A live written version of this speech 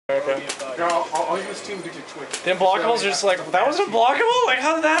No, I'll use Team Digit Twitch. The unblockables are just like, that was unblockable? Like,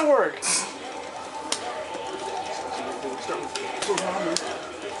 how did that work?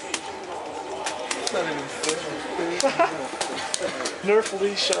 Nerf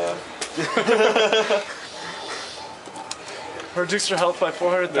Felicia. Reduced her health by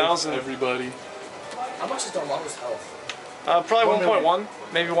 400,000. Everybody. How much is Dormammu's health? Probably 1.1,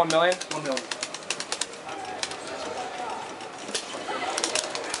 maybe 1 million. 1 million.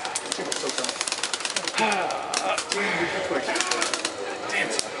 Damn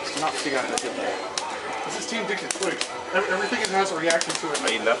it. I cannot figure out how to get that. This is Team Digit Twitch. Everything has a reaction to it.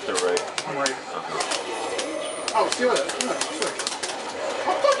 Are you left or right? I'm right. Oh, see what? Switch.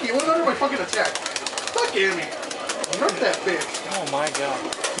 Oh, fuck you! What under my fucking attack? Fuck you, me. Nerf that bitch. Oh my god.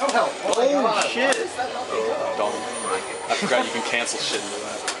 No help. Oh, shit! Dumb. I forgot you can cancel shit into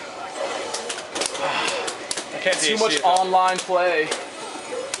that. I can't Too much online play.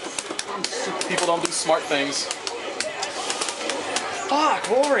 People don't do smart things. Fuck,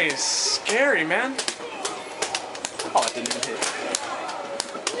 Wolverine is scary, man. Oh, it didn't even hit.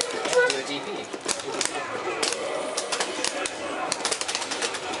 Do a DP.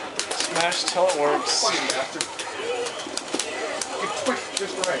 Smash till it works. Fucking bastard. You twitched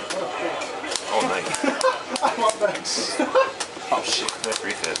just right. What a bitch. Oh, nice. I love that. Oh shit. Nice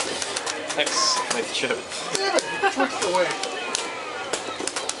reset. Thanks. Nice chip. Damn it! You twitched away.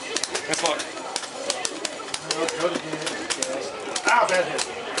 Nice luck. Oh, good again. Ah, bad hit.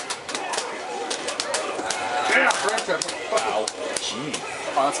 Yeah, correct that. Wow. Jeez.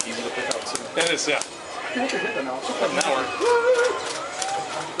 Oh, that's easy to pick up too. It is, yeah. You have to hit that now. Doesn't that work?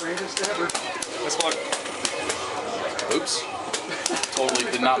 Greatest ever. Nice luck. Oops.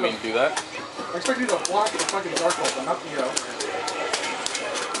 Totally did not mean to do that. I expect you to block the fucking dark hole, but not the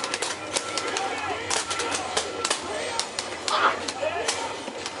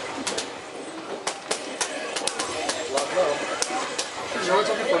You're always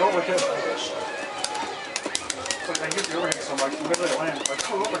looking for an overhead. It's like I use the overhead so much, literally land.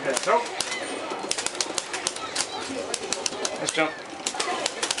 Like, oh, overhead. Nope. Nice jump.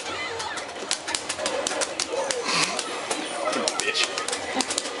 Bitch.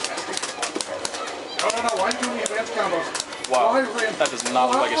 No, why are you doing the advanced combos? Wow. Why, Ren? That does not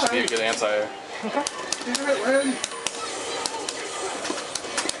look like it should be a good anti-air. Damn it, Ren.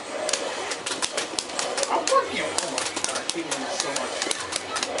 Oh, fuck you. Oh my god, I hate you so much.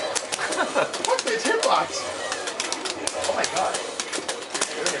 Fuck this hitbox. Oh my god.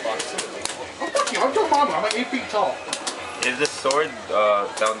 Oh, fuck you. I'm Dormammu. I'm like 8 feet tall. Is this sword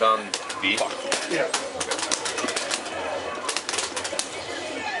down B? Yeah.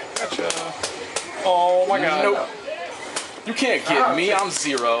 Gotcha. Oh my god. Nope. You can't get me. I'm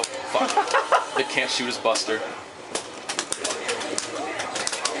 0. Fuck. They can't shoot his Buster.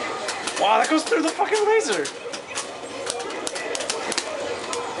 Wow, that goes through the fucking laser.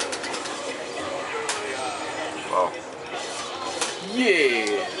 Wow.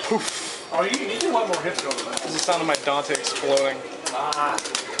 Yeah. Poof. Oh, you need a lot more hits over that. This is the sound of my Dante exploding. Ah.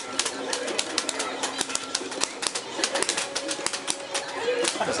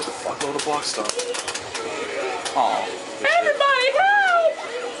 That is a fuckload of block stuff. Oh. Everybody help!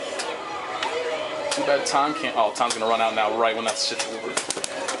 Too bad time can't. Oh, time's gonna run out now, right when that shit's over.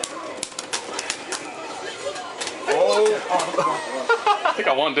 Oh. I think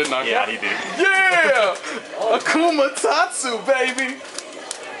I won, didn't I? Yeah, he did. Yeah! Akuma Tatsu, baby!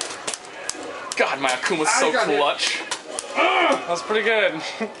 God, my Akuma's so got it. clutch. That was pretty good.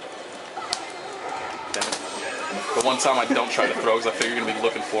 The one time I don't try to throw because I figure you're gonna be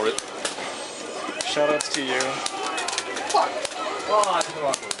looking for it. Shoutouts to you. Fuck. Oh, I did the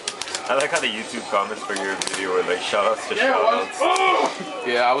wrong one. I like how the YouTube comments for your video were like shoutouts to Yeah, well, shoutouts. oh!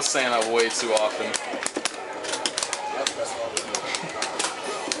 Yeah, I was saying that way too often. That's the best one.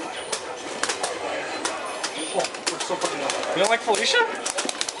 Oh, we're so fucking up. You don't like Felicia?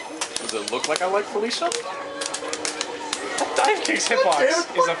 Does it look like I like Felicia? Dive kick's hitbox Damn it, is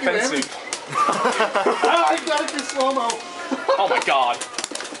fuck you, offensive. Ah, I got it in slow-mo. Oh my god.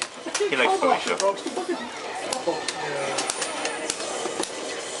 He likes Felicia.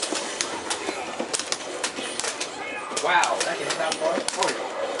 Wow, that can hit that far? Oh,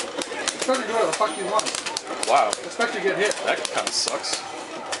 yeah. Try to do whatever the fuck you want. Wow. Expect to get hit. That kind of sucks.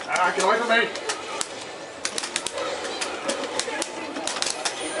 Ah, get away from me.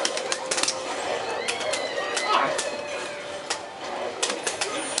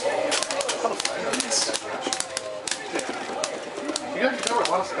 You have to cover a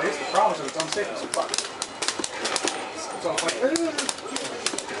lot of space. The problem is it's unsafe as fuck. So it's like,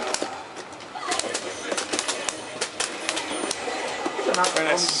 Very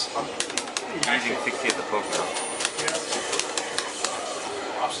nice. Using fixate the Pokemon.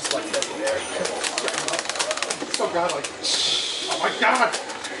 Option select heavy there. So godlike. Oh my god!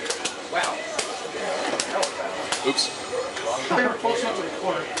 Wow. That was bad. Oops. They were close enough to the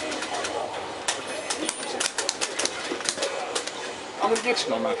corner. I'm gonna get you,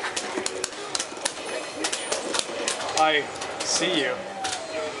 no man. I see you.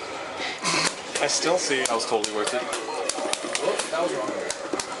 I still see you. That was totally worth it. Whoop, that was wrong.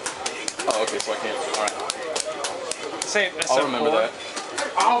 Oh, okay, so I can't. Alright. Say, I'll remember that.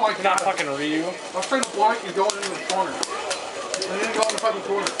 Oh my god. Not fucking Ryu. I was trying to block you going into the corner. And then go in the fucking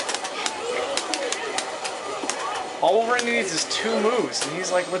corner. All Wolverine needs is 2 moves, and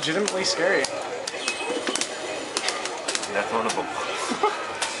he's like legitimately scary. That's one of them.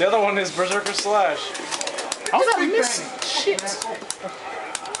 The other one is Berserker Slash. How's that Big missing? bang. Shit.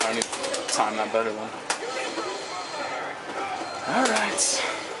 I need to time that better then. Alright.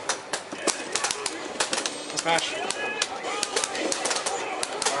 Smash.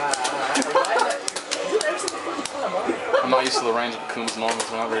 I'm not used to the range of Akuma's normals,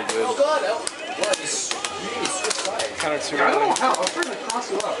 they're not very good. Oh god, that was really switch sides. Counter 2 Yeah, I don't know early. how. I was trying to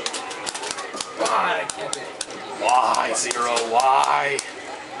cross you up. God, I can't do it. Why, Zero? Why?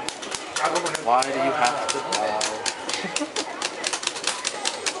 God, overhead. Why do you have to die?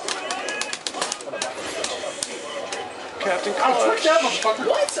 Captain I'll Clutch. switch that motherfucker.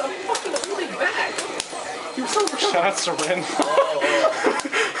 What? I'm fucking holding back. He was still recovering. Shoutouts to Rin.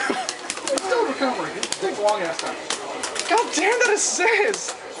 He was still recovering. It takes a long ass time. God damn that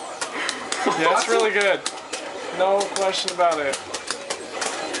assist! Yeah, it's really good. No question about it.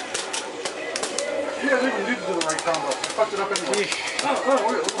 Yeah, they even did do the right combo. I fucked it up anyway. Oh,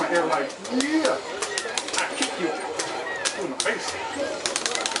 look at my air light. Yeah. I kick you. Ooh, in the face.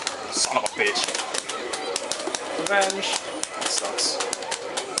 Son of a bitch. Revenge. That sucks.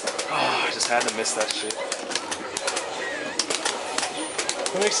 Oh, I just had to miss that shit.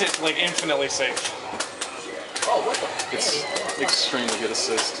 It makes it like infinitely safe. Oh, what the? It's extremely good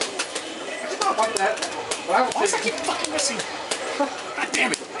assist. It's not like that. But I would Why does I say, keep fucking missing? God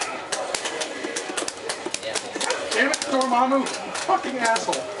damn it. Yeah. damn it, Dormammu, you fucking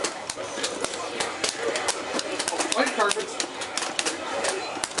asshole. Light carpets.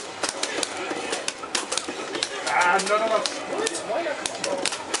 Ah, no. What? Why not combo?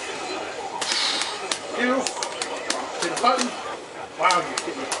 You. Hit a button. Wow, you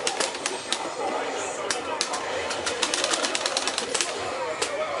hit me.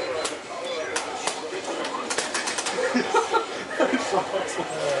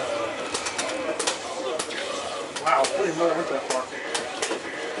 Wow, I didn't know I went that far.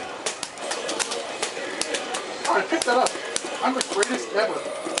 Oh, I picked that up. I'm the greatest ever.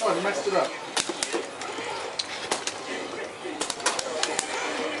 Oh, I messed it up.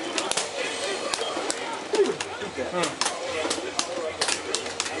 I didn't even do that.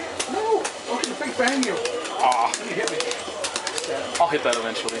 No! Oh, you big bang you. Ah, You hit me. I'll hit that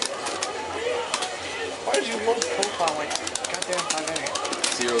eventually. Why did you load profile like goddamn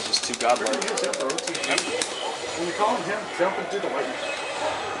 5A? Zero's just too godlike. When you call him jumping through the lightning.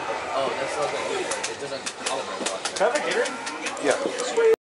 Oh, that's not that good. It doesn't. Can I have a Gatorade? Yeah.